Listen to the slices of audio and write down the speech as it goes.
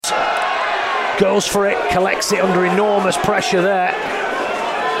goes for it, collects it under enormous pressure there.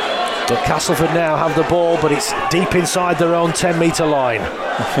 But Castleford now have the ball, but it's deep inside their own 10-metre line.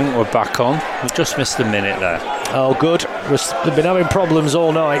 I think we're back on. We've just missed a minute there. Oh, good. They've been having problems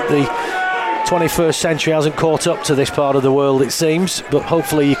all night. The 21st century hasn't caught up to this part of the world, it seems, but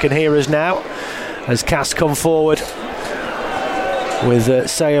hopefully you can hear us now as Cass come forward with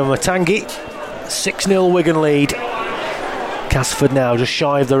Sayo Matangi. 6-0 Wigan lead. Castleford now just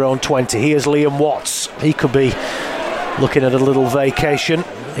shy of their own 20. Here's Liam Watts. He could be looking at a little vacation.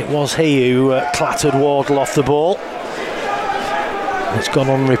 It was he who clattered Wardle off the ball. It's gone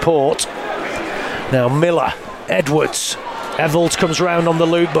on report. Now Miller, Edwards, Evalds comes round on the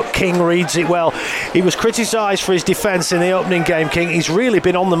loop, but King reads it well. He was criticised for his defence in the opening game, King. He's really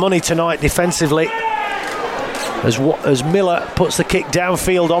been on the money tonight defensively. As Miller puts the kick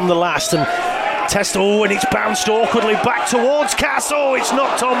downfield on the last, and and it's bounced awkwardly back towards Cass. Oh, it's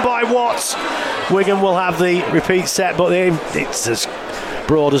knocked on by Watts. Wigan will have the repeat set, but it's as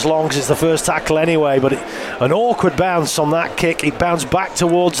broad as long as it's the first tackle anyway. But an awkward bounce on that kick. It bounced back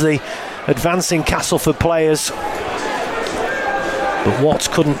towards the advancing Castleford players, but Watts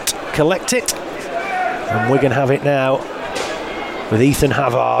couldn't collect it, and Wigan have it now with Ethan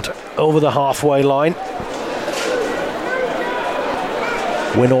Havard over the halfway line.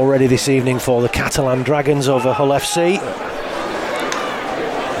 Win already this evening for the Catalan Dragons over Hull FC.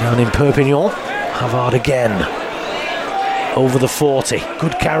 Down in Perpignan, Havard again over the 40.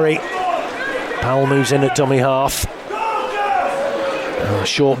 Good carry. Powell moves in at dummy half.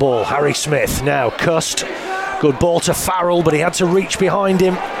 Short ball, Harry Smith now cussed. Good ball to Farrell, but he had to reach behind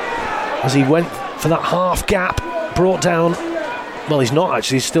him as he went for that half gap. Brought down, well, he's not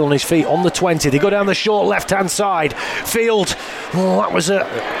actually, he's still on his feet on the 20. They go down the short left-hand side. Field, that was a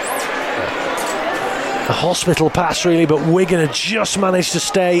hospital pass really, but Wigan had just managed to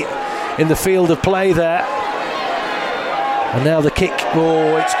stay in the field of play there. And now the kick,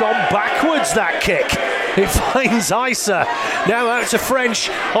 it's gone backwards, that kick. It finds Isa. Now out to French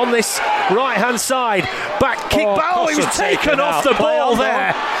on this right-hand side. Back kick, he was taken off the ball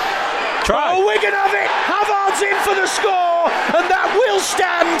there. Try. Oh, Wigan have it. Havard's in for the score, and that will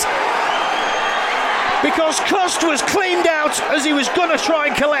stand because Cust was cleaned out as he was going to try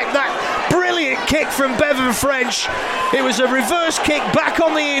and collect that brilliant kick from Bevan French. It was a reverse kick back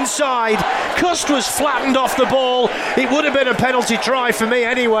on the inside. Cust was flattened off the ball. It would have been a penalty try for me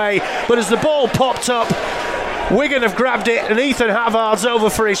anyway, but as the ball popped up, Wigan have grabbed it, and Ethan Havard's over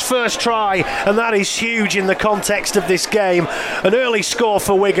for his first try, and that is huge in the context of this game. An early score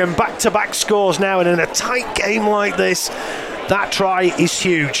for Wigan, back-to-back scores now, and in a tight game like this, that try is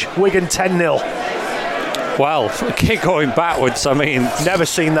huge. Wigan 10-0. Well, a kick going backwards, I mean, never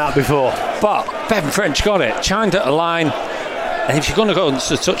seen that before. But Bevan French got it, chimed at a line. And if you're going to go to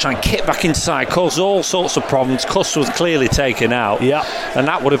the touchline, kick back inside, cause all sorts of problems. Cuss was clearly taken out, and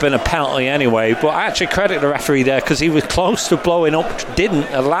that would have been a penalty anyway. But I actually credit the referee there because he was close to blowing up,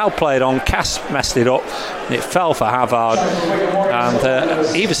 didn't allow play it on. Cass messed it up, and it fell for Havard.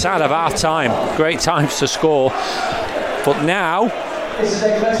 And either side of half time, great times to score. But now,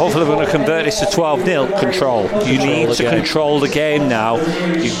 hopefully we're going to convert this to 12-0 control. You need to control the game now.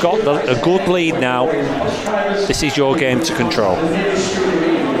 You've got a good lead now. This is your game to control.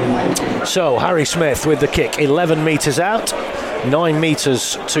 So Harry Smith with the kick, 11 metres out, 9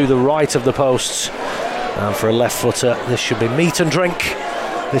 metres to the right of the posts. And for a left footer, this should be meat and drink.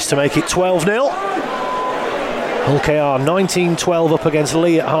 This to make it 12-0. Hull KR 19-12 up against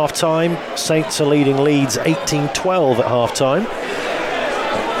Lee at half-time. Saints are leading Leeds 18-12 at half-time.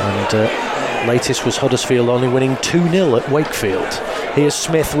 And latest was Huddersfield only winning 2-0 at Wakefield. Here's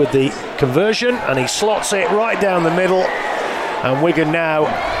Smith with the conversion, and he slots it right down the middle. And Wigan now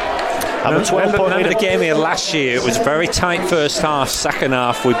have a 12-point lead. Remember the game here last year? It was very tight first half, second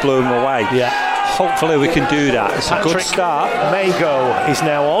half we blew them away. Yeah. Hopefully we can do that. It's Patrick a good start. Mago is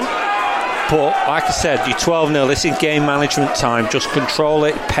now on. But like I said, you're 12-0. This is game management time. Just control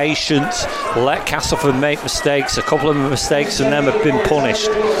it, patience. Let Castleford make mistakes. A couple of mistakes and them have been punished.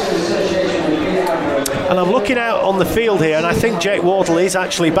 And I'm looking out on the field here, and I think Jake Wardle is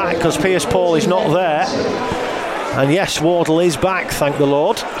actually back because Pierce Paul is not there. And yes, Wardle is back, thank the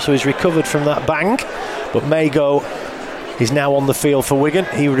Lord. So he's recovered from that bang. But Mago is now on the field for Wigan.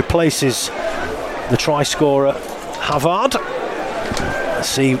 He replaces the try scorer Havard. Let's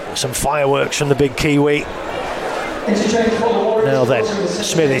see some fireworks from the big Kiwi. Now then,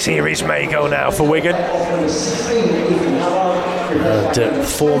 Smithies, here is Mago now for Wigan. And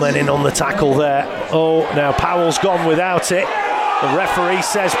 4 men in on the tackle there. Oh, now Powell's gone without it. The referee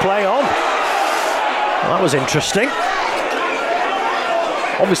says play on. That was interesting.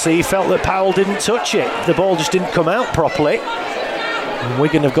 obviously he felt that Powell didn't touch it. The ball just didn't come out properly. And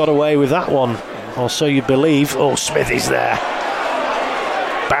Wigan have got away with that one, or so you believe. Oh, Smith is there.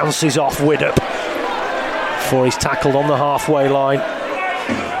 Bounces off Widdop before he's tackled on the halfway line.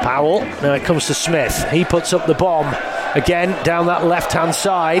 Powell, now it comes to Smith. He puts up the bomb again down that left-hand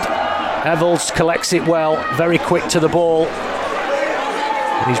side. Evalds collects it well, very quick to the ball.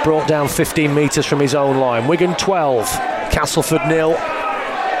 And he's brought down 15 metres from his own line. Wigan 12, Castleford 0.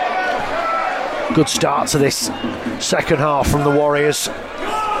 Good start to this second half from the Warriors.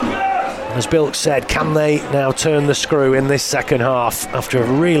 As Bilk said, can they now turn the screw in this second half after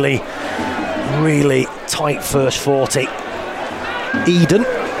a really, really tight first 40? Eden,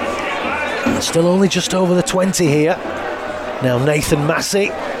 still only just over the 20 here. Now Nathan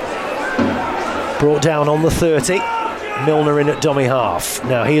Massey, brought down on the 30. Milner in at dummy half.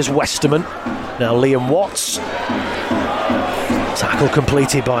 Now here's Westerman. Now Liam Watts. Tackle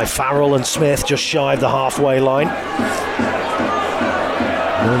completed by Farrell and Smith just shy of the halfway line.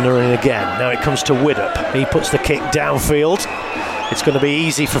 Milner in again. Now it comes to Widdop. He puts the kick downfield. It's going to be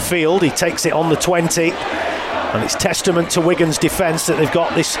easy for Field. He takes it on the 20. And it's testament to Wigan's defence that they've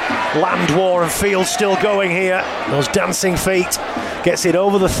got this land war and Field still going here. Those dancing feet. Gets it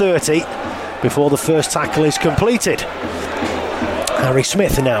over the 30 before the first tackle is completed. Harry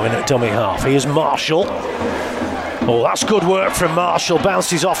Smith now in at dummy half. Here's Marshall. Oh, that's good work from Marshall.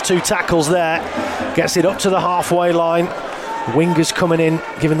 Bounces off 2 tackles there. Gets it up to the halfway line. Wingers coming in,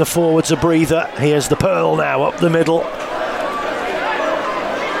 giving the forwards a breather. Here's the Pearl now up the middle.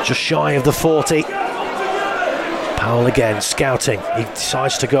 Just shy of the 40. Powell again, scouting. He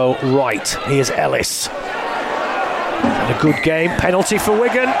decides to go right. Here's Ellis. And a good game. Penalty for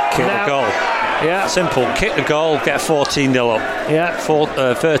Wigan. Kick the goal. Yeah. Simple. Kick the goal, get 14-0 up. Yeah.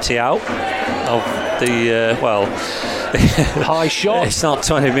 30 out of the, high shot. It's not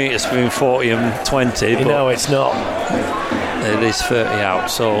 20 metres between 40 and 20. No, it's not. It is 30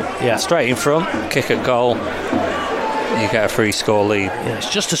 out. So, yeah, straight in front, kick a goal. You get a 3-score lead. Yeah, it's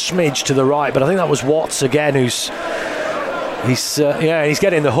just a smidge to the right, but I think that was Watts again he's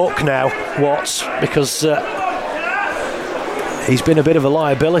getting the hook now, Watts, because he's been a bit of a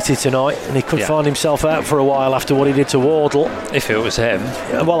liability tonight, and he could find himself out for a while after what he did to Wardle. If it was him.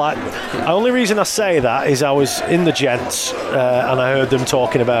 Well, the only reason I say that is I was in the gents and I heard them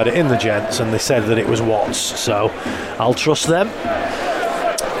talking about it in the gents, and they said that it was Watts, so I'll trust them.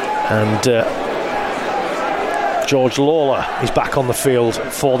 And George Lawler is back on the field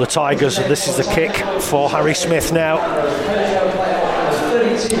for the Tigers, and this is the kick for Harry Smith now.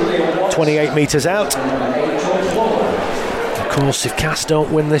 28 metres out. Of course, if Cass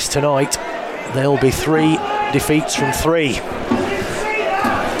don't win this tonight, they'll be 3 defeats from 3.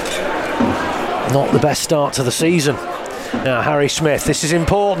 Not the best start to the season. Now Harry Smith, this is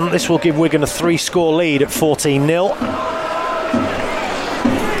important. This will give Wigan a 3-score lead at 14-0.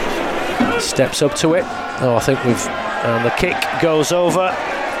 Steps up to it. Oh, I think and the kick goes over.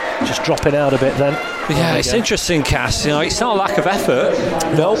 Just dropping out a bit then. Yeah, it's interesting, Cass. You know, it's not a lack of effort.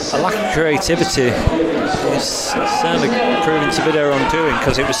 No. A lack of creativity. It's certainly proven to be their undoing,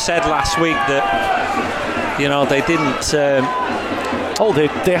 because it was said last week that, you know, they didn't...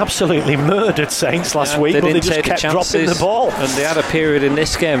 they absolutely murdered Saints last week, but they just kept dropping the ball. And they had a period in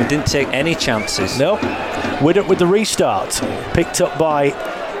this game and didn't take any chances. No. Widdop with the restart. Picked up by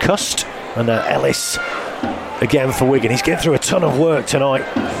Cust and Ellis again for Wigan. He's getting through a ton of work tonight,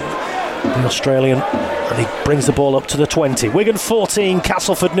 the Australian, and he brings the ball up to the 20. Wigan 14,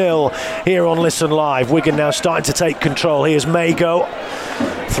 Castleford 0 here on Listen Live. Wigan now starting to take control. Here's Mago.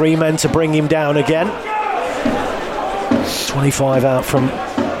 3 men to bring him down again. 25 out from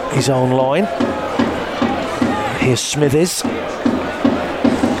his own line. Here's Smithies.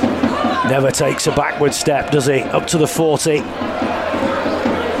 Never takes a backward step, does he? Up to the 40.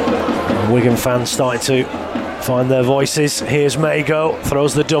 And Wigan fans starting to find their voices. Here's Mago.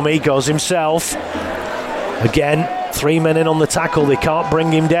 Throws the dummy, goes himself. Again, 3 men in on the tackle. They can't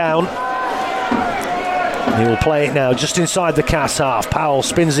bring him down. And he will play it now just inside the Cass half. Powell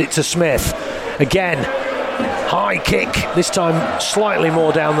spins it to Smith. Again, high kick. This time slightly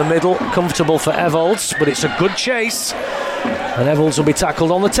more down the middle. Comfortable for Evalds, but it's a good chase. And Evalds will be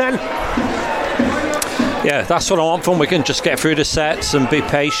tackled on the 10. Yeah, that's what I want from Wigan. Just get through the sets and be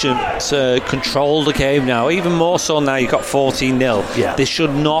patient. Control the game now. Even more so now you've got 14-0. Yeah. This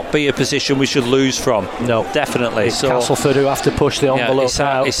should not be a position we should lose from. No, definitely. It's Castleford who have to push the envelope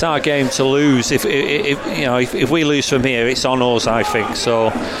out. It's our game to lose. If we lose from here, it's on us, I think.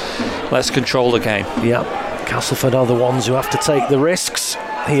 So let's control the game. Yeah, Castleford are the ones who have to take the risks.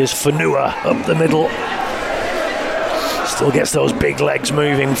 Here's Fanua up the middle. Still gets those big legs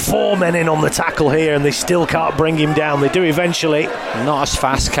moving. 4 men in on the tackle here, and they still can't bring him down. They do eventually. Not as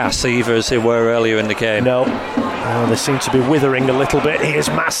fast, Cass, either, as they were earlier in the game. No. They seem to be withering a little bit. Here's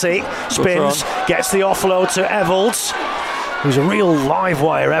Massey. Spins. Gets the offload to Evalds. Who's a real live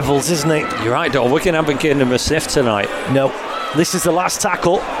wire, Evalds, isn't he? You're right, Don. Wigan haven't given him a sniff tonight. No. This is the last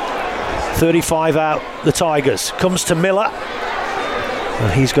tackle. 35 out, the Tigers. Comes to Miller.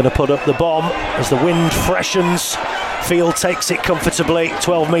 And he's going to put up the bomb as the wind freshens. Field takes it comfortably,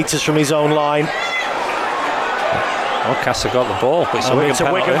 12 metres from his own line. Oh, Cass got the ball. It's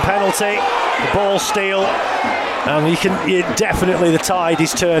a Wigan penalty. The ball steal. And definitely the tide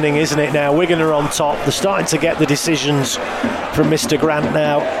is turning, isn't it now? Wigan are on top. They're starting to get the decisions from Mr. Grant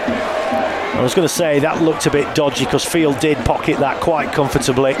now. I was going to say that looked a bit dodgy because Field did pocket that quite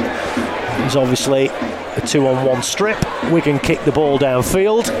comfortably. It was obviously a 2-on-1 strip. Wigan kicked the ball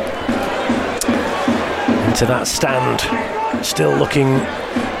downfield into that stand. Still looking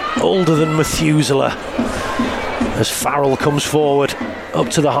older than Methuselah as Farrell comes forward up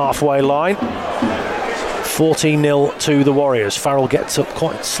to the halfway line. 14-0 to the Warriors. Farrell gets up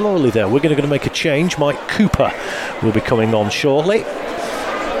quite slowly there. We're going to make a change. Mike Cooper will be coming on shortly.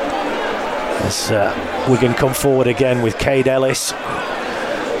 As Wigan come forward again with Cade Ellis.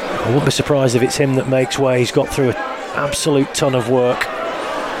 I wouldn't be surprised if it's him that makes way. He's got through an absolute ton of work.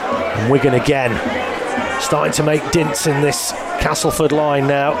 And Wigan again starting to make dints in this Castleford line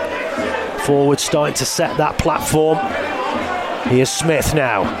now. Forward starting to set that platform. Here's Smith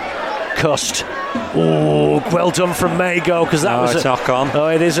now. Cust. Oh, well done from Mago, because that was a knock on. Oh,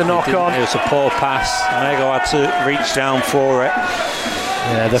 it is a knock on. It was a poor pass. Mago had to reach down for it.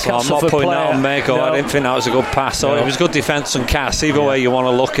 Yeah, the so I'm not putting that on Mago. No. I didn't think that was a good pass. It was good defence on Cass. Either way you want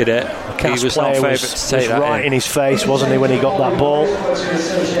to look at it, he was not favourite to take that right in his face, wasn't he, when he got that ball?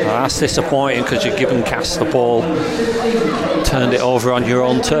 That's disappointing because you've given Cass the ball, turned it over on your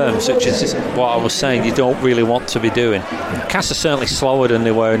own terms, which is what I was saying you don't really want to be doing. Cass are certainly slower than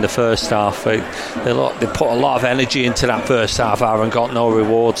they were in the first half. They put a lot of energy into that first half hour and got no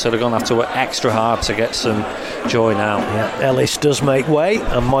reward, so they're going to have to work extra hard to get some joy now. Yeah, Ellis does make way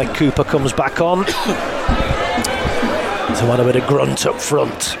and Mike Cooper comes back on to add a bit of grunt up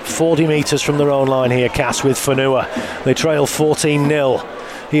front. 40 metres from their own line here, Cass with Fanua. They trail 14-0.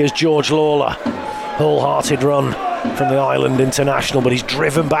 Here's George Lawler. Wholehearted run from the Ireland international, but he's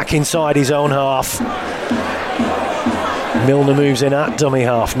driven back inside his own half. Milner moves in at dummy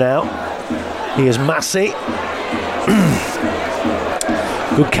half now. Here's Massey.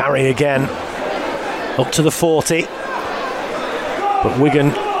 Good carry again. Up to the 40. But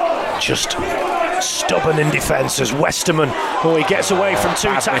Wigan just stubborn in defence as Westerman. Oh, he gets away from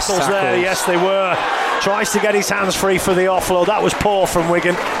two tackles there. Yes, they were. Tries to get his hands free for the offload. That was poor from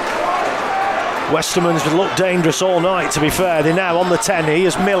Wigan. Westerman's looked dangerous all night, to be fair. They're now on the 10.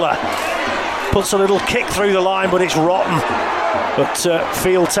 Here's Miller. Puts a little kick through the line, but it's rotten. But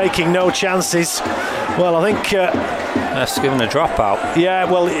Field taking no chances. Well, I think... that's given a dropout. Yeah,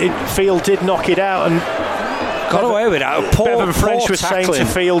 well, Field did knock it out and... got away with that. Bevan French was saying to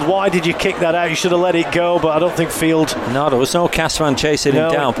Field, why did you kick that out? You should have let it go, but I don't think Field... No, there was no Cassman chasing him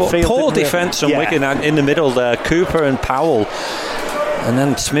down. But poor defence from Wigan in the middle there. Cooper and Powell. And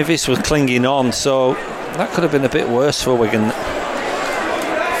then Smithies was clinging on, so that could have been a bit worse for Wigan.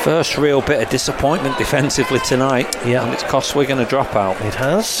 First real bit of disappointment defensively tonight. Yeah. And it's cost Wigan a dropout. It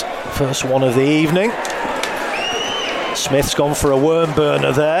has. First one of the evening. Smith's gone for a worm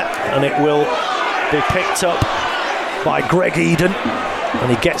burner there, and it will be picked up by Greg Eden,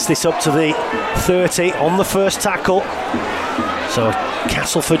 and he gets this up to the 30 on the first tackle. So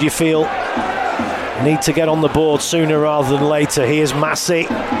Castleford, you feel, need to get on the board sooner rather than later. Here's Massey,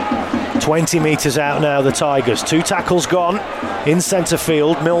 20 metres out now, the Tigers. 2 tackles gone in centre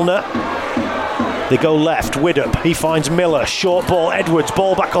field. Milner, they go left. Widdup, he finds Miller, short ball. Edwards,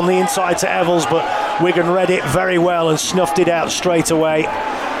 ball back on the inside to Evans, but Wigan read it very well and snuffed it out straight away.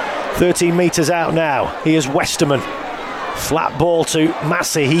 13 metres out now. Here's Westerman. Flat ball to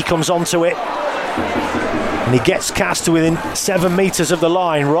Massey. He comes onto it. And he gets cast to within 7 metres of the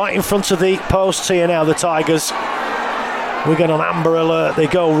line, right in front of the posts here now, the Tigers. Wigan on amber alert. They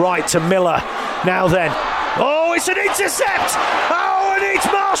go right to Miller. Now then. Oh, it's an intercept! Oh, and it's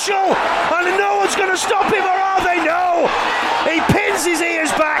Marshall! And no one's going to stop him, or are they? No! He pins his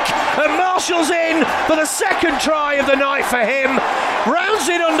ears back, and Marshall's in for the second try of the night for him. Rounds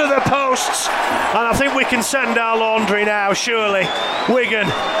it under the posts, and I think we can send our laundry now, surely. Wigan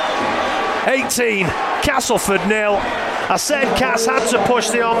 18, Castleford 0, I said Cass had to push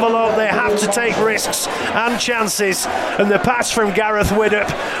the envelope. They have to take risks and chances. And the pass from Gareth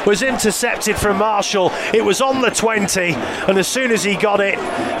Widdop was intercepted from Marshall. It was on the 20, and as soon as he got it,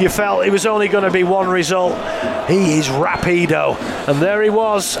 you felt it was only going to be one result. He is rapido, and there he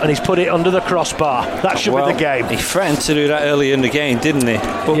was, and he's put it under the crossbar. That should be the game. He threatened to do that earlier in the game, didn't he?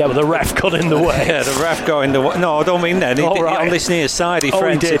 But the ref got in the way. Yeah, the ref got in the way. No, I don't mean that. On this near side, he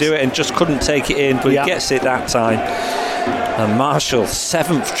threatened to do it and just couldn't take it in, but he gets it that time. And Marshall,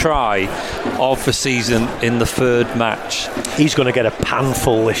 7th try of the season in the 3rd match. He's going to get a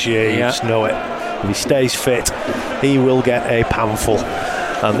panful this year, you just know it. If he stays fit, he will get a panful.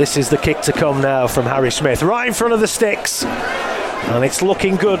 And this is the kick to come now from Harry Smith, right in front of the sticks. And it's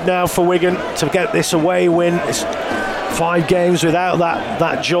looking good now for Wigan to get this away win. It's 5 games without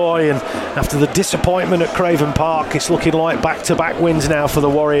that joy, and after the disappointment at Craven Park, it's looking like back-to-back wins now for the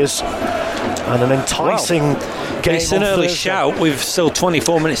Warriors. And an enticing game. It's an early shout. We've still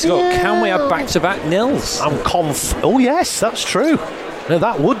 24 minutes to go. Can we have back-to-back nils? Oh yes, that's true. Now,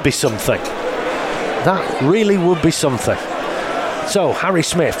 that would be something. That really would be something. So Harry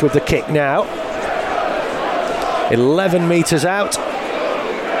Smith with the kick now. 11 metres out.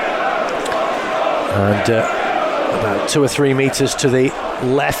 And about 2 or 3 metres to the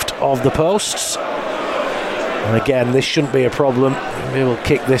left of the posts. And again, this shouldn't be a problem. He will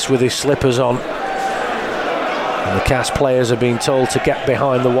kick this with his slippers on. And the Cass players are being told to get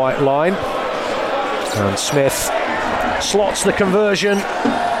behind the white line. And Smith slots the conversion.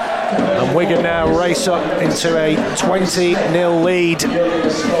 And Wigan now race up into a 20-0 lead.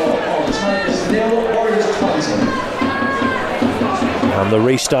 And the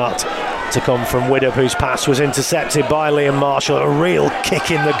restart to come from Widdop, whose pass was intercepted by Liam Marshall. A real kick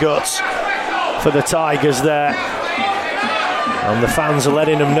in the guts for the Tigers there. And the fans are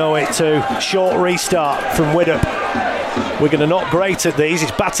letting them know it too. Short restart from Widdop. Wigan are not great at these.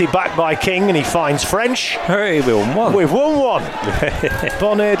 It's batted back by King, and he finds French. Hey, we won one. We've won one.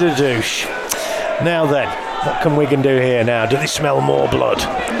 Bonnet de douche. Now then, what can Wigan do here now? Do they smell more blood?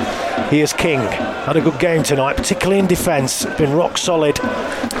 Here's King. Had a good game tonight, particularly in defence. Been rock solid.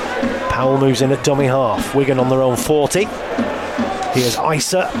 Powell moves in at dummy half. Wigan on their own 40. Here's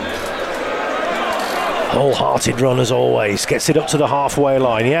Isa. Wholehearted run as always. Gets it up to the halfway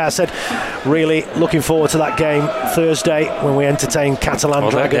line. Yeah, I said really looking forward to that game Thursday when we entertain Catalan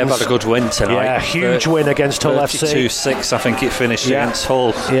Dragons. They've had a good win tonight. Yeah, huge win against Hull FC. 32-6 I think it finished against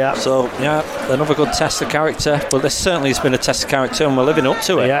Hull. Yeah. So another good test of character. But this certainly has been a test of character, and we're living up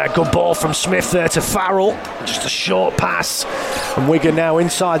to it. Yeah, good ball from Smith there to Farrell. Just a short pass. And Wigan now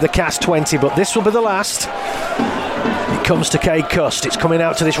inside the Cass 20, but this will be the last. It comes to Cade Cust. It's coming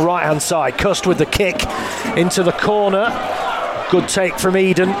out to this right-hand side. Cust with the kick into the corner. Good take from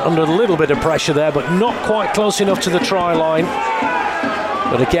Eden, under a little bit of pressure there, but not quite close enough to the try line.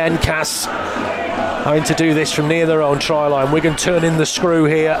 But again, Cass having to do this from near their own try line. Wigan turning the screw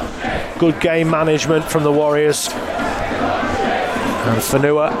here. Good game management from the Warriors. And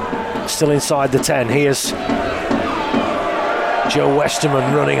Fanua still inside the 10. Here's Joe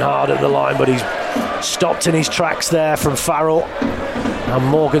Westerman running hard at the line, but he's stopped in his tracks there from Farrell. And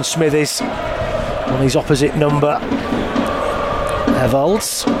Morgan Smithies on his opposite number.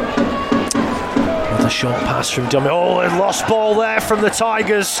 Evalds with a short pass from dummy. Oh, a lost ball there from the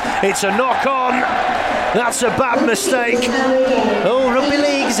Tigers. It's a knock on. That's a bad mistake. Oh, rugby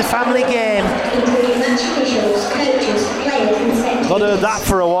league is a family game. Not heard that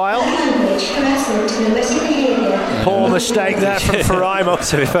for a while. Poor mistake there from Faraimo.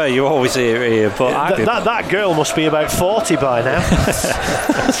 To be fair, you always hear it here, but that girl must be about 40 by now.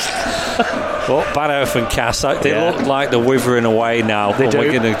 But Bannerf and Cass, they look like they're withering away now. They do.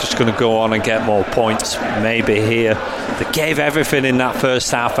 We're just going to go on and get more points maybe here. They gave everything in that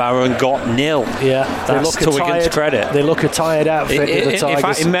first half hour and got nil. Yeah, that's to Wigan's credit. They look a tired outfit, the Tigers. In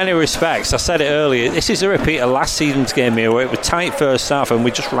fact, in many respects, I said it earlier, this is a repeat of last season's game here where it was tight first half and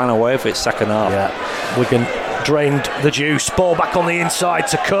we just ran away with it second half. Yeah, Wigan drained the juice. Ball back on the inside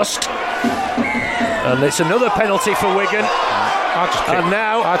to Cust. And it's another penalty for Wigan.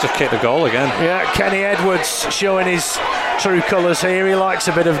 I just kicked the goal again. Yeah, Kenny Edwards showing his true colours here. He likes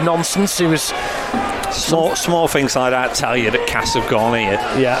a bit of nonsense. He was small things like that tell you that Cass have gone here.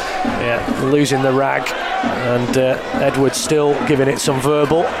 Yeah, losing the rag, and Edwards still giving it some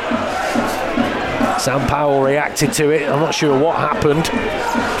verbal. Sam Powell reacted to it. I'm not sure what happened.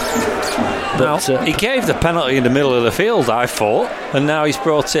 But he gave the penalty in the middle of the field, I thought, and now he's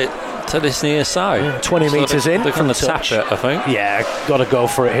brought it to this near side. 20 metres in. They're going to tap it, I think. Yeah, got to go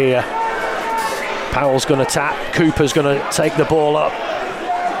for it here. Powell's going to tap. Cooper's going to take the ball up.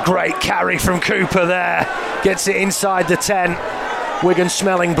 Great carry from Cooper there. gets it inside the 10. Wigan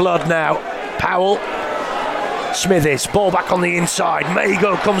smelling blood now. Powell, Smithies, ball back on the inside.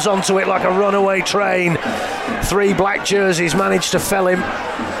 Mago comes onto it like a runaway train. 3 black jerseys managed to fell him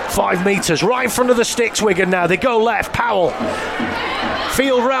 5 metres. Right in front of the sticks, Wigan now. They go left. Powell.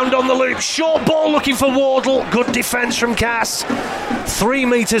 Field round on the loop. Short ball looking for Wardle. Good defence from Cass. 3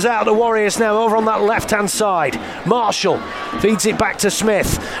 metres out, the Warriors now over on that left-hand side. Marshall feeds it back to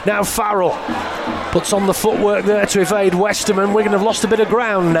Smith. Now Farrell puts on the footwork there to evade Westerman. Wigan have lost a bit of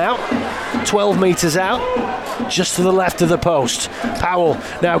ground now. 12 metres out, just to the left of the post. Powell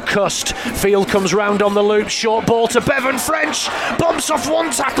now cussed. Field comes round on the loop. Short ball to Bevan French. Bumps off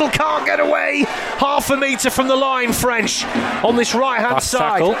one tackle, can't get away. Half a metre from the line, French on this right-hand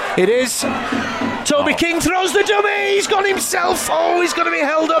side. Tackle. It is. Toby King throws the dummy. He's got himself. Oh, he's going to be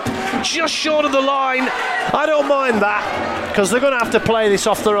held up just short of the line. I don't mind that, because they're going to have to play this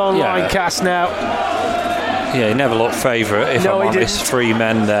off their own line, Cass, now. Yeah, he never looked favourite, if I'm honest. Didn't. 3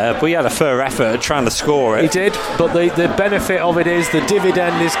 men there. But he had a fair effort at trying to score it. He did, but the benefit of it is, the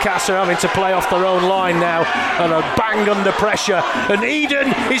dividend is Cass are having to play off their own line now and are bang under pressure. And Eden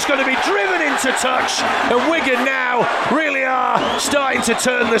is going to be driven into touch. And Wigan now really are starting to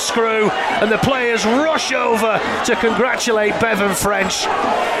turn the screw. And the players rush over to congratulate Bevan French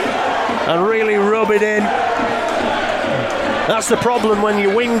and really rub it in. That's the problem when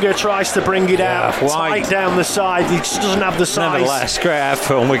your winger tries to bring it out tight down the side. He just doesn't have the size. Nevertheless, great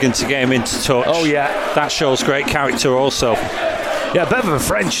effort on Wigan to get him into touch. Oh yeah, that shows great character also. Yeah, Bevan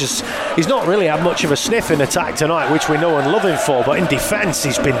French he's not really had much of a sniff in attack tonight, which we know and love him for, but in defence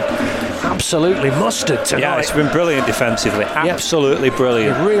he's been absolutely mustard tonight. Yeah, it's been brilliant defensively, absolutely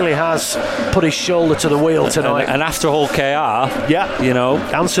brilliant. He really has put his shoulder to the wheel tonight. And after all KR, you know,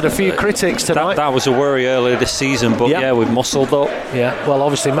 answered a few critics tonight. That was a worry earlier this season, but we've muscled up. Yeah, well,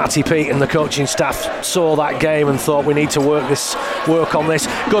 obviously Matty Peake and the coaching staff saw that game and thought we need to work on this.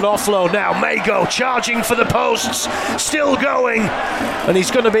 Good offload now. Mago charging for the posts, still going. And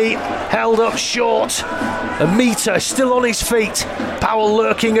he's going to be held up short. A metre, still on his feet. Powell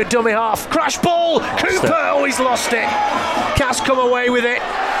lurking at dummy half. Crash ball! Cooper! Oh, he's lost it. Cass come away with it.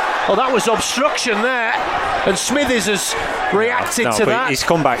 Oh, that was obstruction there. And Smithies has reacted to that. He's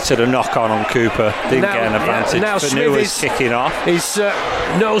come back to the knock-on Cooper. Didn't get an advantage. Now Fanua's kicking off. He's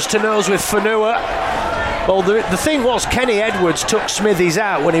nose-to-nose with Fanua. Well, the thing was, Kenny Edwards took Smithies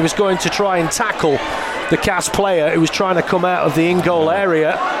out when he was going to try and tackle the Cass player who was trying to come out of the in-goal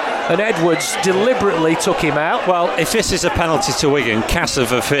area, and Edwards deliberately took him out. Well, if this is a penalty to Wigan, Cass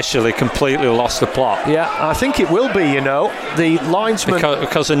have officially completely lost the plot. Yeah, I think it will be, you know. The linesman...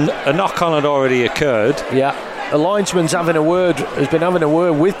 Because a knock-on had already occurred. Yeah, the linesman's has been having a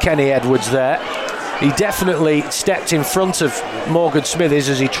word with Kenny Edwards there. He definitely stepped in front of Morgan Smithies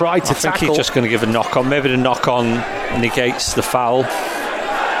as he tried to tackle. I think he's just going to give a knock-on. Maybe the knock-on negates the foul.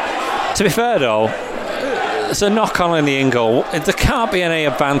 To be fair, though, there's a knock-on in the in-goal. There can't be any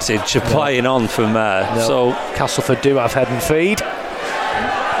advantage of playing on from there. No. So Castleford do have head and feed.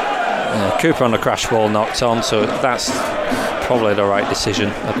 Yeah, Cooper on the crash ball knocked on, so that's probably the right decision.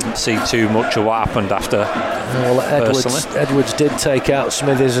 I didn't see too much of what happened after. Well, Edwards did take out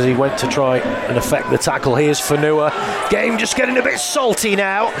Smithies as he went to try and effect the tackle. Here's Fanua. Game just getting a bit salty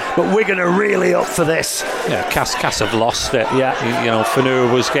now, but Wigan are really up for this. Yeah, Cass have lost it. Yeah, you know,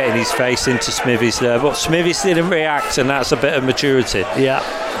 Fanua was getting his face into Smithies there, but Smithies didn't react, and that's a bit of maturity. Yeah,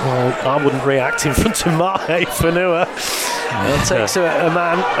 well, I wouldn't react in front of Mahe Fanua. It takes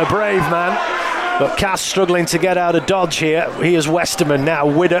a brave man. But Cass struggling to get out of dodge here. Here's Westerman now.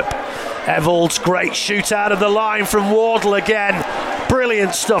 Widdop. Evalds, great shoot out of the line from Wardle again.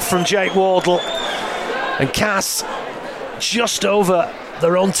 Brilliant stuff from Jake Wardle. And Cass just over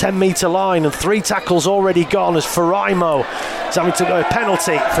their own 10-metre line, and 3 tackles already gone as Faraimo is having to go a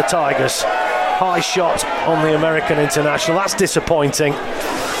penalty for Tigers. High shot on the American international. That's disappointing.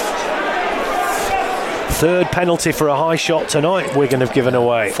 3rd penalty for a high shot tonight Wigan have given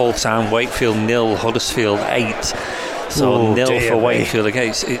away. Full time, Wakefield 0, Huddersfield 8. So 0 for Wakefield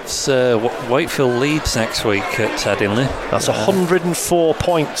against. It's Wakefield Leeds next week at Headingley. That's 104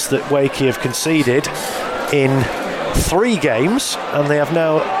 points that Wakey have conceded in 3 games, and they have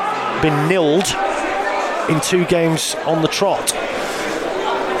now been nilled in 2 games on the trot.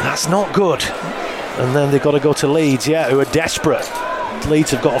 That's not good. And then they've got to go to Leeds, who are desperate. Leeds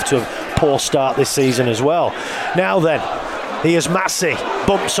have got off to a poor start this season as well. Now then, here's Massey,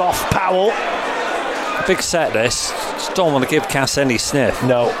 bumps off Powell. Big set this. Just don't want to give Cass any sniff.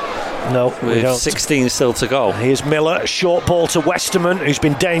 No, we don't. 16 still to go. Here's Miller, short ball to Westerman, who's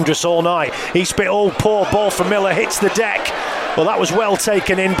been dangerous all night. Poor ball from Miller, hits the deck. Well, that was well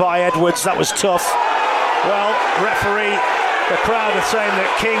taken in by Edwards. That was tough. Well, referee, the crowd are saying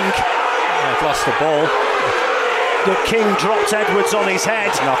that King... They've lost the ball. That King dropped Edwards on his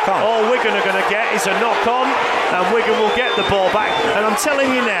head. Knock on. All Wigan are going to get is a knock on, and Wigan will get the ball back. And I'm telling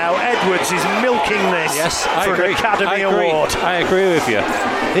you now, Edwards is milking this for an Academy Award. I agree with you.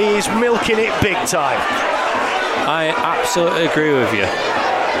 He is milking it big time. I absolutely agree with you.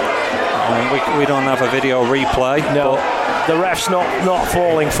 We don't have a video replay. No, the ref's not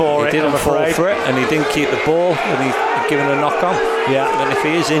falling for it. He didn't fall for it, and he didn't keep the ball, and he's given a knock on. Yeah. And if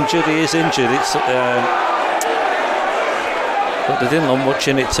he is injured, he is injured. It's. But there didn't look much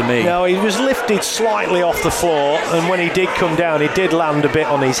in it to me. No, he was lifted slightly off the floor, and when he did come down, he did land a bit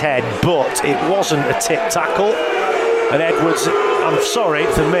on his head, but it wasn't a tip tackle. And Edwards, I'm sorry,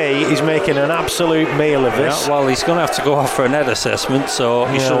 for me, he's making an absolute meal of this. Yeah, well, he's going to have to go off for an head assessment, so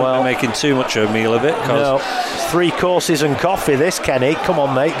he shouldn't be making too much of a meal of it. No, it's 3 courses and coffee, this, Kenny. Come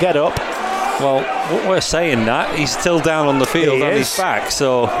on, mate, get up. Well, we're saying that. He's still down on the field on his back,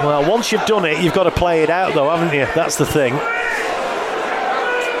 so... Well, once you've done it, you've got to play it out, though, haven't you? That's the thing.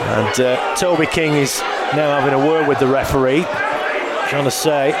 And Toby King is now having a word with the referee, trying to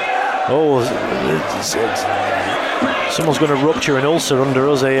say, someone's going to rupture an ulcer under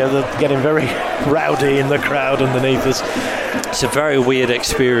us here. They're getting very rowdy in the crowd underneath us. It's a very weird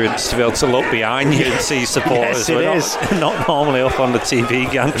experience to be able to look behind you and see supporters. Yes, we're not normally up on the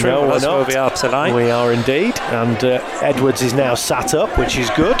TV gantry. No, that's where we are tonight. We are indeed. And Edwards is now sat up, which is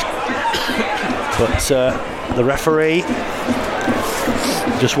good. But the referee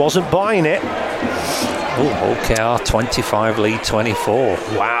just wasn't buying it. OKR 25, Leigh 24.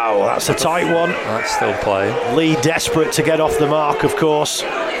 Wow, that's a tight one. That's still playing. Leigh desperate to get off the mark, of course.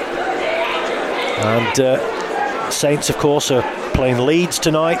 And Saints, of course, are playing Leeds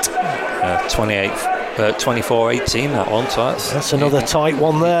tonight. 24-18 that one, so that's another tight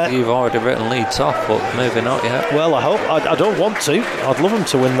one there. You've already written Leeds off, but maybe not yet. Well, I hope. I don't want to. I'd love them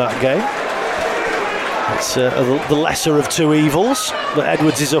to win that game. It's the lesser of two evils. But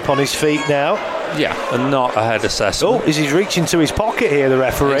Edwards is up on his feet now. Yeah, and not a head assessment. He's reaching to his pocket here, the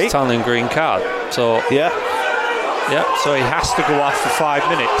referee. He's telling green card. So yeah, so he has to go off for 5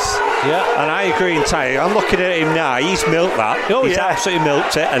 minutes. Yeah, and I agree entirely. I'm looking at him now. He's milked that. He's absolutely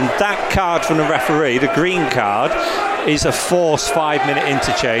milked it. And that card from the referee, the green card, is a forced 5-minute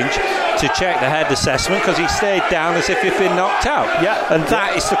interchange to check the head assessment because he stayed down as if he'd been knocked out. Yeah, and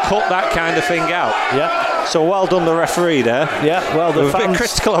that is to cut that kind of thing out. Yeah. So well done, the referee there. Yeah, well, the fans, a bit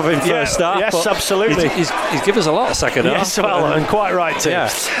critical of him first half. Yes, absolutely. He's given us a lot of second half. Yes, well, and quite right too. Yeah.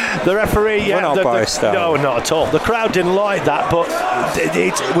 The referee, we're not biased. No, not at all. The crowd didn't like that, but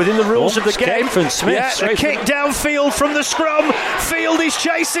it's within the rules of the game. From Smith, a kick downfield from the scrum. Field is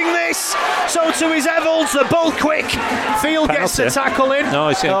chasing this. So too is Evalds. They're both quick. Field gets the tackle in. No,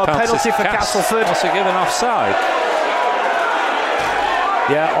 it's penalty for Castleford. What's he given offside?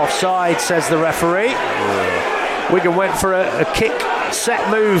 Yeah, offside, says the referee. Wigan went for a kick set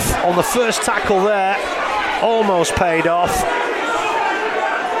move on the first tackle there. Almost paid off.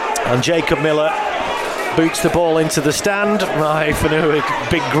 And Jacob Miller boots the ball into the stand. Right, for a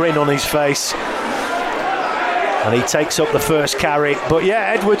big grin on his face. And he takes up the first carry. But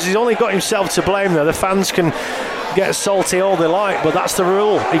yeah, Edwards has only got himself to blame there. The fans can get salty all they like, but that's the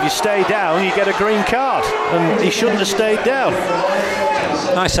rule. If you stay down, you get a green card. And he shouldn't have stayed down.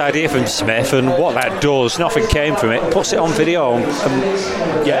 Nice idea from Smith, and what that does, nothing came from it. Puts it on video,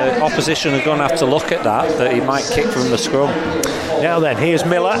 and opposition are going to have to look at that he might kick from the scrum. Now then, here's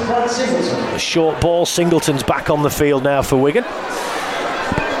Miller. A short ball. Singleton's back on the field now for Wigan.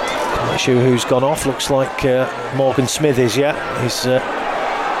 Not sure who's gone off. Looks like Morgan Smith is. He's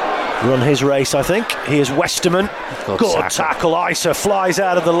run his race, I think. Here's Westerman. Good tackle. Isa flies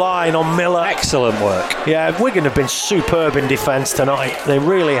out of the line on Miller. Excellent work. Yeah, Wigan have been superb in defence tonight. They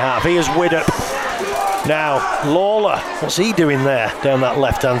really have. Here's Widdop. Now, Lawler. What's he doing there down that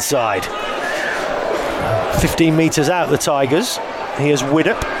left-hand side? 15 metres out, the Tigers. Here's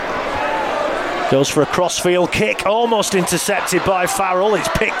Widdop. Goes for a crossfield kick, almost intercepted by Farrell. It's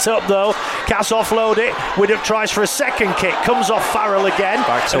picked up though. Cass offload it. Widdop tries for a second kick, comes off Farrell again.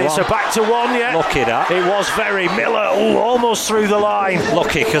 It's a back to one, yeah. Lucky that. It was very Miller, almost through the line.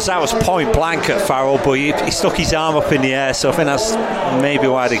 Lucky, because that was point blank at Farrell, but he stuck his arm up in the air, so I think that's maybe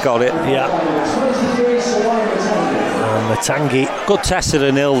why they got it. Yeah. And Matangi. Good test of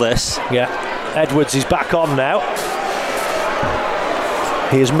the nil, this. Yeah. Edwards is back on now.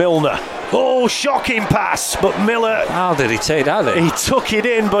 Here's Milner. Oh, shocking pass, but Miller... How did he take that in? He took it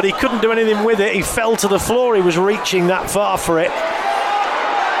in, but he couldn't do anything with it. He fell to the floor. He was reaching that far for it.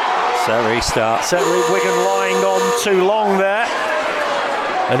 Set restart. Wigan lying on too long there.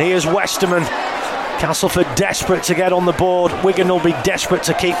 And here's Westerman Castleford desperate to get on the board. Wigan will be desperate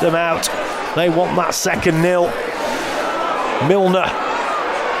to keep them out. They want that second nil. Milner,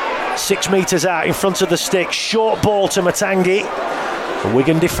 6 metres out in front of the stick. Short ball to Matangi.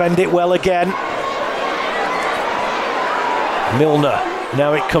 Wigan defend it well again. Milner.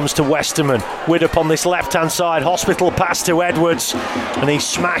 Now it comes to Westerman. Widdop on this left-hand side. Hospital pass to Edwards. And he's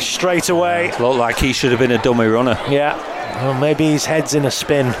smashed straight away. It looked like he should have been a dummy runner. Yeah. Well, maybe his head's in a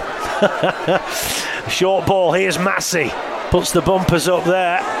spin. Short ball. Here's Massey. Puts the bumpers up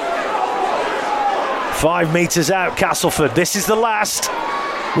there. 5 metres out, Castleford. This is the last.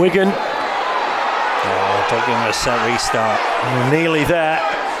 Wigan. Oh, don't give him a set restart. Nearly there.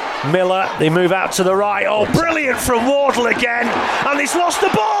 Miller, they move out to the right. Oh, brilliant from Wardle again. And he's lost the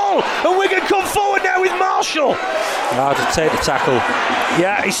ball. And Wigan come forward now with Marshall. Hard to take the tackle.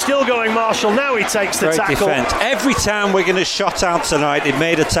 Yeah, he's still going Marshall. Now he takes the tackle. Defense. Every time Wigan has shot out tonight, they've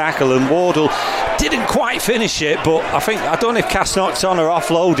made a tackle, and Wardle didn't quite finish it, but I don't know if Cass knocked on or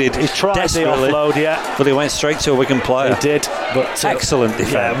offloaded. He tried the offload, yeah. But he went straight to a Wigan player. He did. But excellent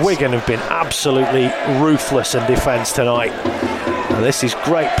defence. Yeah, Wigan have been absolutely ruthless in defence tonight. And this is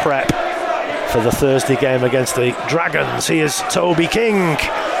great prep for the Thursday game against the Dragons. Here's Toby King.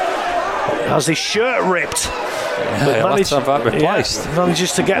 Has his shirt ripped. Yeah, manages to have that replaced. Yeah,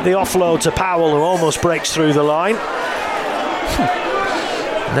 manages to get the offload to Powell, who almost breaks through the line.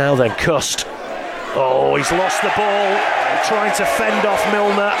 Now then, Cust. Oh, he's lost the ball. Trying to fend off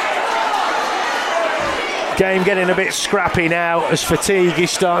Milner. Game getting a bit scrappy now as fatigue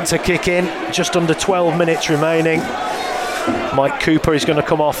is starting to kick in. Just under 12 minutes remaining. Mike Cooper is going to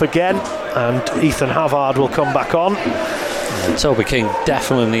come off again, and Ethan Havard will come back on. Toby King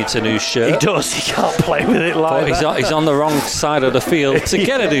definitely needs a new shirt. He does. He can't play with it like that. He's on the wrong side of the field to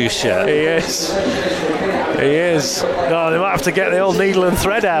get a new shirt. He is. He is. Oh, they might have to get the old needle and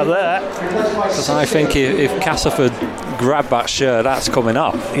thread out there. Because I think if Castleford grab that shirt, that's coming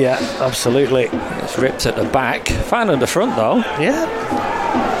off. Yeah, absolutely. It's ripped at the back. Fine at the front though. Yeah.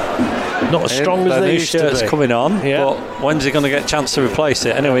 Not as strong as they used to be. The shirt's coming on, yeah. But when's he going to get a chance to replace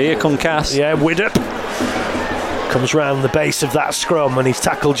it? Anyway, here come Cass. Yeah, Widdop comes round the base of that scrum and he's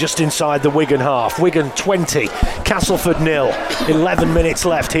tackled just inside the Wigan half. Wigan 20, Castleford 0. 11 minutes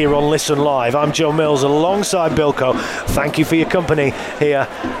left here on Listen Live. I'm Joe Mills alongside Bilko. Thank you for your company here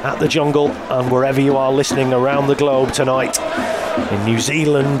at the Jungle and wherever you are listening around the globe tonight. In New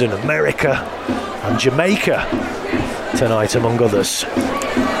Zealand and America and Jamaica tonight, among others.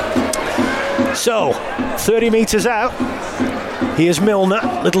 So, 30 metres out. Here's Milner,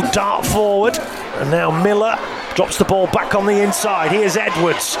 little dart forward, and now Miller drops the ball back on the inside. Here's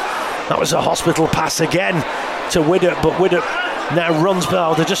Edwards. That was a hospital pass again to Widdop, but Widdop now runs.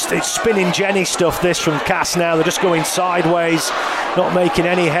 Oh, it's spinning Jenny stuff, this from Cass now. They're just going sideways, not making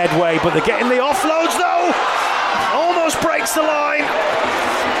any headway, but they're getting the offloads though. Almost breaks the line.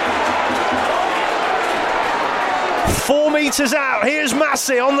 4 metres out. Here's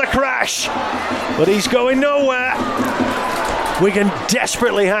Massey on the crash, but he's going nowhere. Wigan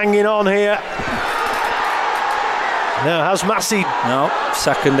desperately hanging on here. Now, has Massey? No,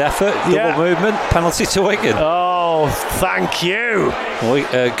 second effort, double movement, penalty to Wigan. Oh, thank you.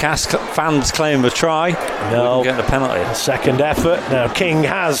 Cass fans claim a try. No, Wigan get a penalty. Second effort. Now, King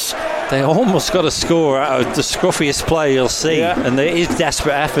has. They almost got a score out of the scruffiest play you'll see, and there is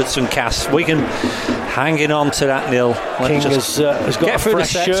desperate efforts from Cass. Wigan hanging on to that nil. King has got a fresh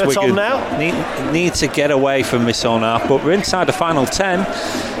shirt Wigan. on now. Need to get away from this on half, but we're inside the final 10.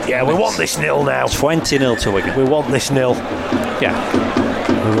 Yeah, we want this nil now. 20-0 to Wigan. We want this nil. Yeah.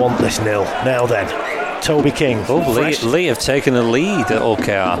 We want this nil. Now then, Toby King. Oh, Lee have taken the lead at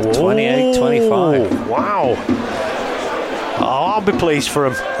OKR. 28-25. Wow. Oh, I'll be pleased for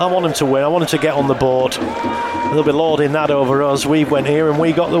him. I want him to win. I want him to get on the board. They'll be lording that over us. We went here and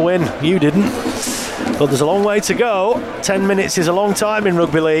we got the win. You didn't. But there's a long way to go. 10 minutes is a long time in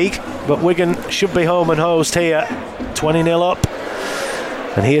rugby league, but Wigan should be home and hosed here. 20-0 up.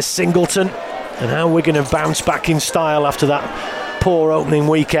 And here's Singleton. And how Wigan have bounced back in style after that poor opening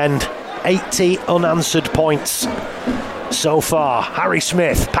weekend. 80 unanswered points so far. Harry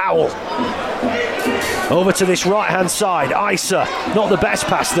Smith, Powell. Over to this right-hand side. Isa, not the best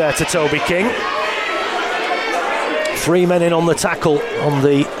pass there to Toby King. 3 men in on the tackle on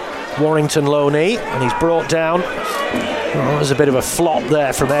the Warrington low knee, and he's brought down. Oh, there's a bit of a flop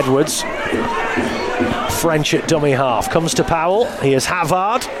there from Edwards. French at dummy half. Comes to Powell. Here's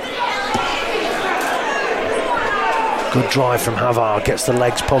Havard. Good drive from Havard. Gets the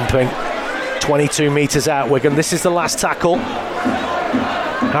legs pumping. 22 metres out, Wigan. This is the last tackle.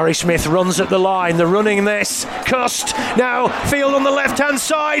 Harry Smith runs at the line. They're running this. Cust. Now, field on the left-hand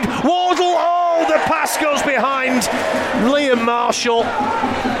side. Wardle. Oh! Oh, the pass goes behind Liam Marshall.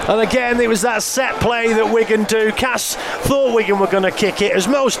 And again, it was that set play that Wigan do. Cass thought Wigan were going to kick it, as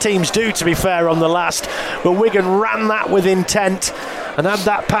most teams do, to be fair, on the last. But Wigan ran that with intent. And had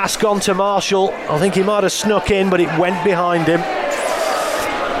that pass gone to Marshall, I think he might have snuck in, but it went behind him.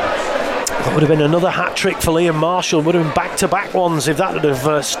 That would have been another hat-trick for Liam Marshall. Would have been back-to-back ones if that would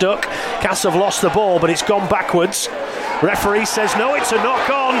have stuck. Cass have lost the ball, but it's gone backwards. Referee says no, it's a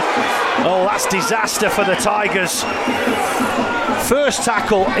knock-on. Oh, that's disaster for the Tigers. First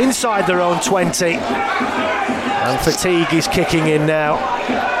tackle inside their own 20. And fatigue is kicking in now.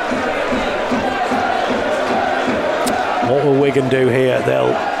 What will Wigan do here?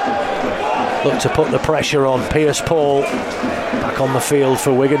 They'll look to put the pressure on. Pierce Paul back on the field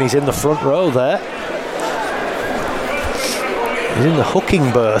for Wigan. He's in the front row there. He's in the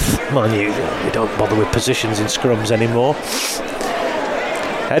hooking berth. Mind you, they don't bother with positions in scrums anymore.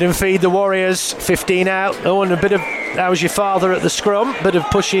 Head and feed the Warriors. 15 out. Oh, and a bit of how's your father at the scrum? Bit of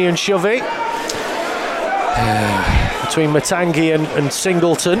pushy and shovey between Matangi and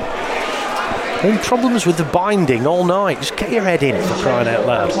Singleton. Having problems with the binding all night. Just get your head in, for crying out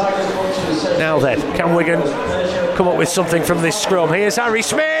loud. Now then, can Wigan come up with something from this scrum? Here's Harry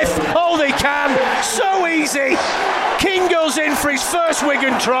Smith. Oh, they can. So easy. King goes in for his first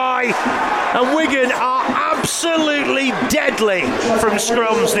Wigan try, and Wigan are absolutely deadly from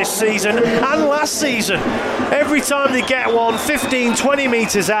scrums this season and last season. Every time they get one 15, 20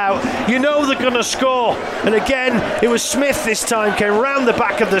 metres out, you know they're going to score. And again, it was Smith this time, came round the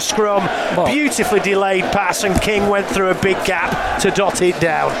back of the scrum, beautifully delayed pass, and King went through a big gap to dot it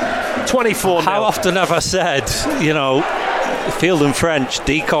down. 24-0. How often have I said, Field and French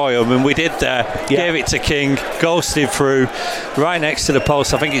decoy him, and we did there. Gave it to King, ghosted through right next to the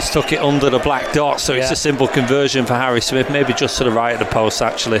post. I think he's stuck it under the black dot, so it's a simple conversion for Harry Smith, maybe just to the right of the post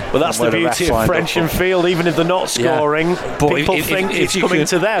actually. Well, that's the beauty of French and Field. Even if they're not scoring, but people think it's coming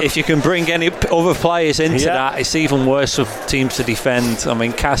to them. If you can bring any other players into that, it's even worse for teams to defend. I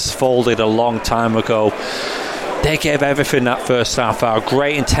mean, Cass folded a long time ago. They gave everything that first half hour.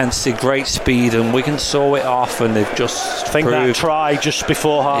 Great intensity, great speed, and Wigan saw it off, and they've just I think that try just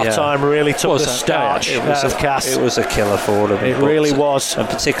before half-time really took the starch out of Cass. It was a killer for them. It really was. And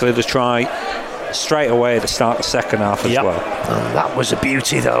particularly the try straight away to start the second half as well. And that was a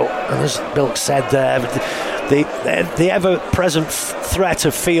beauty, though. And as Bilk said there, the ever-present threat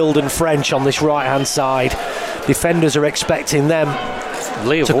of Field and French on this right-hand side, defenders are expecting them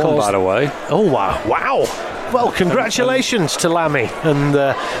Lee to won, by the way. Oh, wow. Well, congratulations to Lammy and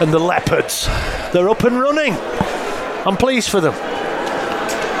the Leopards. They're up and running. I'm pleased for them.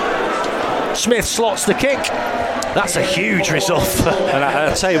 Smith slots the kick. That's a huge result. And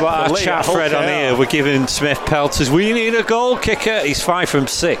I'll tell you what, our chat Fred on here, we're giving Smith pelters. We need a goal kicker. He's 5 from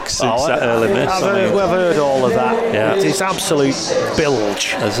 6 since that early miss. We've heard all of that. Yeah. It's absolute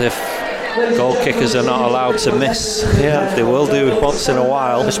bilge. As if goal kickers are not allowed to miss. Yeah, they will do once in a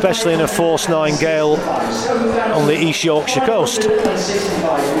while, especially in a force 9 gale on the East Yorkshire coast.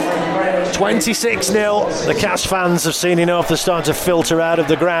 26-0. The Cass fans have seen enough. They're starting to filter out of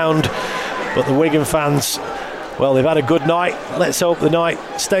the ground, but the Wigan fans, well, they've had a good night. Let's hope the night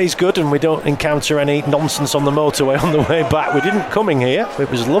stays good and we don't encounter any nonsense on the motorway on the way back. We didn't coming here. It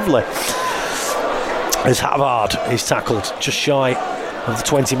was lovely. As Havard is tackled just shy of the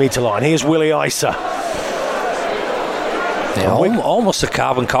 20-metre line. Here's Willie Isa. Yeah, almost a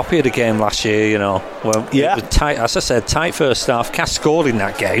carbon copy of the game last year, Well, it was tight, as I said, tight first half. Cass scored in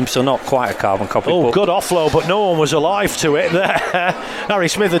that game, so not quite a carbon copy. Oh, good offload, but no one was alive to it there. Harry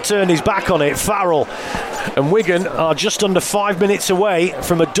Smith had turned his back on it. Farrell and Wigan are just under 5 minutes away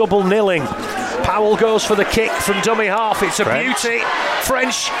from a double nilling. Powell goes for the kick from dummy half. It's a beauty.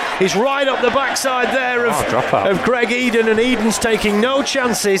 French is right up the backside there of Greg Eden, and Eden's taking no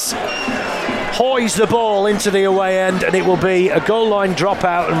chances. Hoys the ball into the away end, and it will be a goal line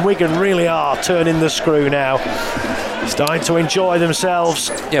dropout, and Wigan really are turning the screw now. Starting to enjoy themselves.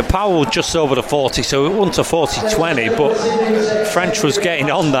 Yeah, Powell just over the 40, so it wasn't a 40-20, but French was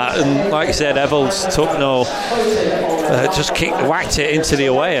getting on that, and like you said, Evans took just whacked it into the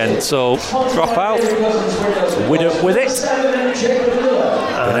away end, so drop out. With it.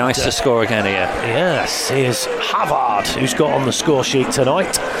 Be nice to score again here. Yes, here's Havard, who's got on the score sheet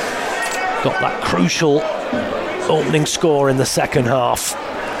tonight. Got that crucial opening score in the second half.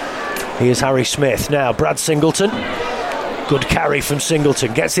 Here's Harry Smith. Now Brad Singleton. Good carry from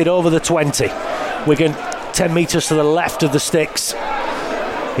Singleton. Gets it over the 20. Wigan 10 metres to the left of the sticks.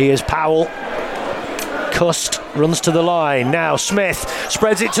 Here's Powell. Cust runs to the line. Now Smith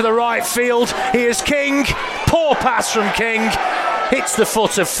spreads it to the right field. Here's King. Poor pass from King. hits the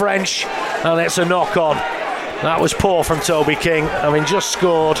foot of French, and it's a knock-on. That was poor from Toby King. I mean, just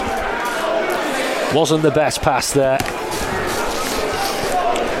scored. Wasn't the best pass there.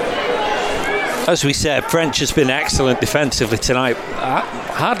 As we said, French has been excellent defensively tonight.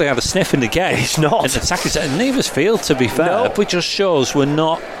 Hardly had a sniff in the game. He's not. And attackers, and neither's Field, to be fair. No. It just shows we're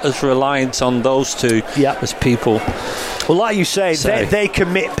not as reliant on those two as people. Well, like you say, they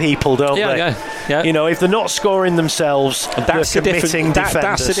commit people, don't they? Yeah. You know, if they're not scoring themselves, that's they're committing defenders.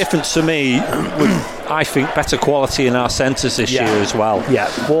 That's the difference for me. I think better quality in our centres this year as well.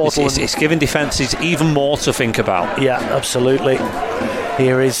 Yeah, it's giving defences even more to think about. Yeah, absolutely.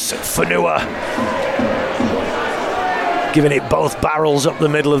 Here is Fanua, giving it both barrels up the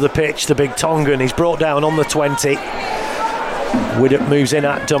middle of the pitch. The big Tongan, he's brought down on the 20. Widdop moves in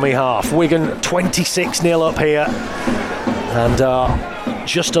at dummy half. Wigan 26-0 up here, and are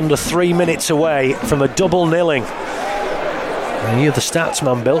just under 3 minutes away from a double nilling. And you're the stats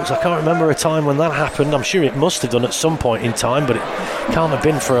man, Bill, 'cause I can't remember a time when that happened. I'm sure it must have done at some point in time, but it can't have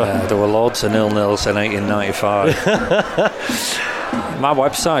been for a... there were loads of 0-0s in 1895. My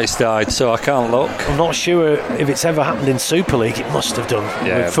website's died, so I can't look. I'm not sure if it's ever happened in Super League. It must have done.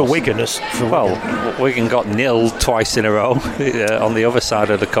 For Wigan. Wigan got nilled twice in a row on the other side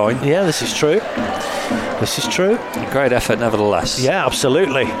of the coin. Yeah, this is true. Great effort, nevertheless. Yeah,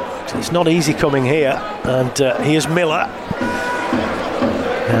 absolutely. It's not easy coming here. And here's Miller.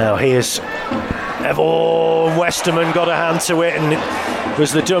 Now here's Westerman got a hand to it, and it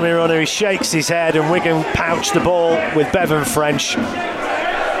was the dummy runner. He shakes his head, and Wigan pouch the ball with Bevan French.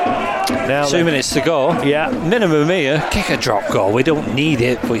 Now 2 minutes to go. Yeah. Minimum here, kick a drop goal. We don't need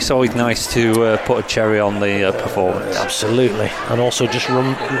it, but it's always nice to put a cherry on the performance. Absolutely. And also just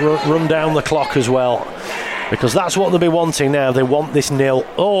run down the clock as well, because that's what they'll be wanting now. They want this nil.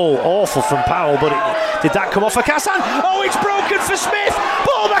 Oh, awful from Powell, but did that come off for Cassan? Oh, it's broken for Smith.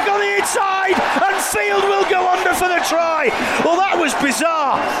 Ball back on the inside, and Field will go under for the try. Well, that was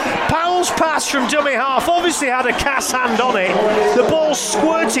bizarre. Powell's pass from dummy half obviously had a Cass hand on it. The ball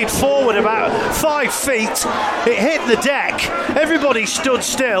squirted forward about 5 feet. It hit the deck. Everybody stood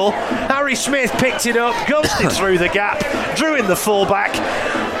still. Harry Smith picked it up, ghosted through the gap, drew in the fullback.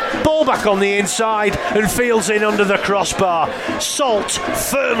 Ball back on the inside, and Fields in under the crossbar. Salt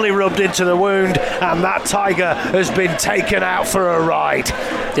firmly rubbed into the wound, and that Tiger has been taken out for a ride.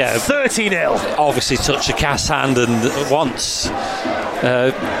 Yeah, 30-0. Obviously touched a Cass hand, and once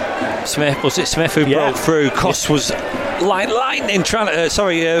Smith who broke through. Cost was like lightning trying to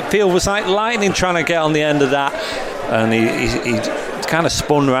Field was like lightning trying to get on the end of that, and he kind of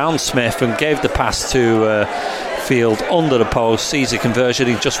spun round Smith and gave the pass to Field under the post. Easy conversion.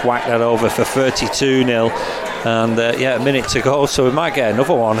 He just whacked that over for 32-0, and a minute to go, so we might get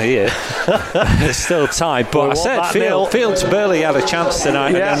another one here. It's still tied, but I said Field's barely had a chance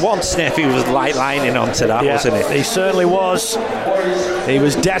tonight, and then one sniff he was like lightning onto that, wasn't it? He certainly was. He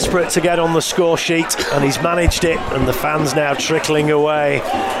was desperate to get on the score sheet, and he's managed it, and the fans now trickling away,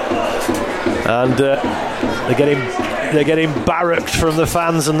 and they're getting barracked from the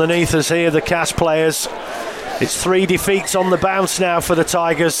fans underneath us here, the Cass players. It's 3 defeats on the bounce now for the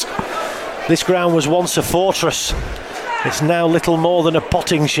Tigers. This ground was once a fortress. It's now little more than a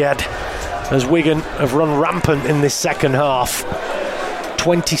potting shed, as Wigan have run rampant in this second half.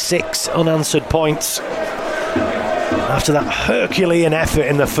 26 unanswered points after that Herculean effort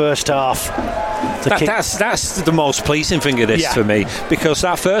in the first half. That's the most pleasing thing of this for me, because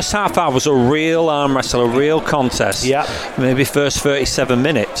that first half hour was a real arm wrestle, a real contest. Maybe first 37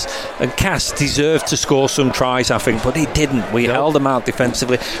 minutes, and Cass deserved to score some tries, I think, but he didn't. We held them out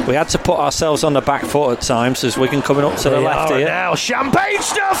defensively. We had to put ourselves on the back foot at times, as Wigan coming up to the left here. Now champagne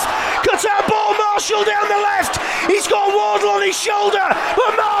stuff. Cut out ball. Marshall down the left. He's got Wardle on his shoulder,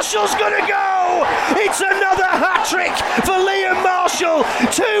 but Marshall's going to go. It's another hat-trick for Liam Marshall.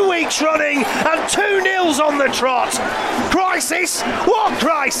 2 weeks running and 2 nils on the trot. Crisis? What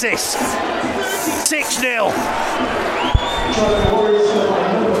crisis? 6-0.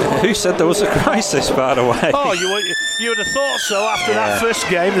 Who said there was a crisis, by the way? Oh, you would have thought so after that first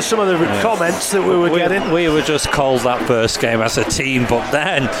game. There's some of the comments that we were getting. We were just cold that first game as a team, but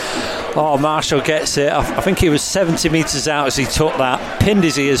then Marshall gets it. I think he was 70 metres out as he took that, pinned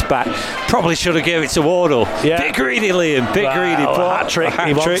his ears back. Probably should have given it to Wardle. Bit greedy, Liam, bit greedy. Hat-trick,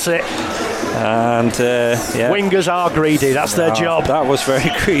 he wants it. And wingers are greedy, that's their job. That was very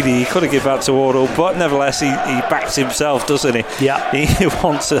greedy. He could have given that to Wardle, but nevertheless he backs himself, doesn't he? He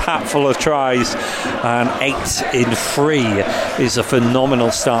wants a hat full of tries, and 8 in 3 is a phenomenal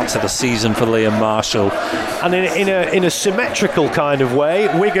start to the season for Liam Marshall. And in a symmetrical kind of way,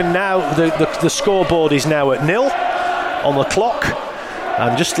 Wigan now, the scoreboard is now at 0 on the clock.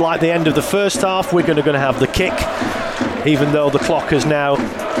 And just like the end of the first half, Wigan are going to have the kick, even though the clock has now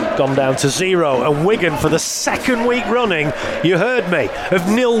gone down to 0. And Wigan, for the second week running, you heard me, have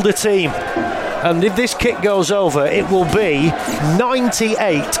nilled a team. And if this kick goes over, it will be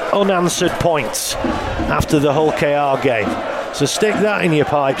 98 unanswered points after the Hull KR game. So stick that in your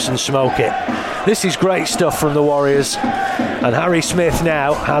pipes and smoke it. This is great stuff from the Warriors. And Harry Smith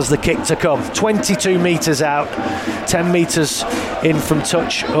now has the kick to come. 22 metres out, 10 metres in from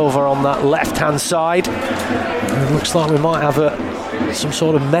touch over on that left-hand side. And it looks like we might have some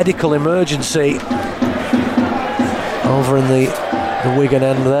sort of medical emergency over in the Wigan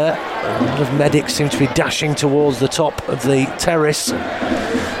end there. A lot of medics seem to be dashing towards the top of the terrace.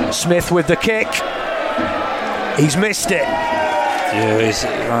 Smith with the kick. He's missed it. Yeah, he's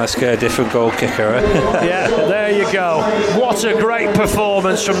a different goal kicker, eh? Yeah, there you go. What a great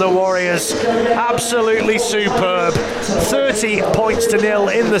performance from the Warriors. Absolutely superb. 30 points to 0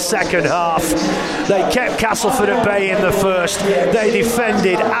 in the second half. They kept Castleford at bay in the first. They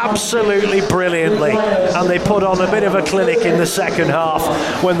defended absolutely brilliantly, and they put on a bit of a clinic in the second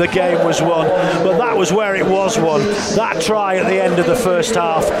half when the game was won. But that was where it was won. That try at the end of the first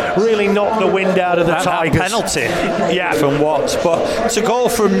half really knocked the wind out of the Tigers. That penalty, yeah, from Watts. But to go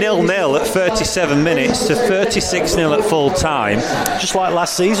from 0-0 at 37 minutes to 36-0 at full time, just like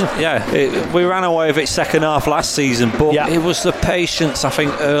last season. Yeah, we ran away with it second half last season, but it was the patience, I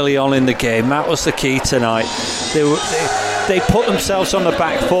think, early on in the game. That was the key tonight. They put themselves on the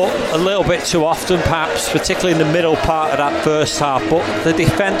back foot a little bit too often, perhaps, particularly in the middle part of that first half, but the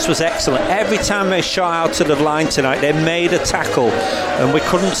defence was excellent. Every time they shot out to the line tonight, they made a tackle, and we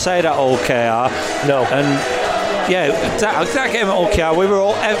couldn't say that all KR. No. And yeah, that game at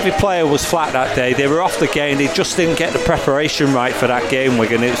OKR, every player was flat that day. They were off the game. They just didn't get the preparation right for that game,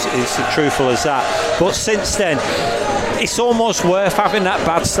 Wigan. It's as truthful as that. But since then, it's almost worth having that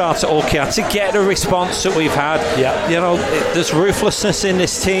bad start at OKR to get the response that we've had. Yeah. You know, there's ruthlessness in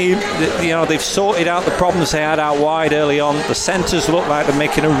this team. You know, they've sorted out the problems they had out wide early on. The centres look like they're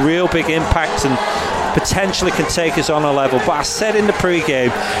making a real big impact and potentially can take us on a level. But I said in the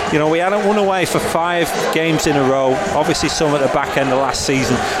pre-game, you know, we hadn't won away for 5 games in a row, obviously some at the back end of last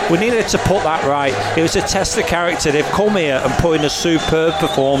season. We needed to put that right. It was a test of character. They've come here and put in a superb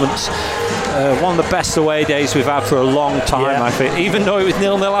performance. One of the best away days we've had for a long time, I think, even though it was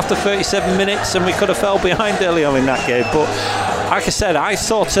 0-0 after 37 minutes and we could have fell behind early on in that game. But like I said, I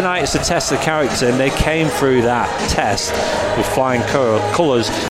saw tonight as a test of character, and they came through that test with flying colours.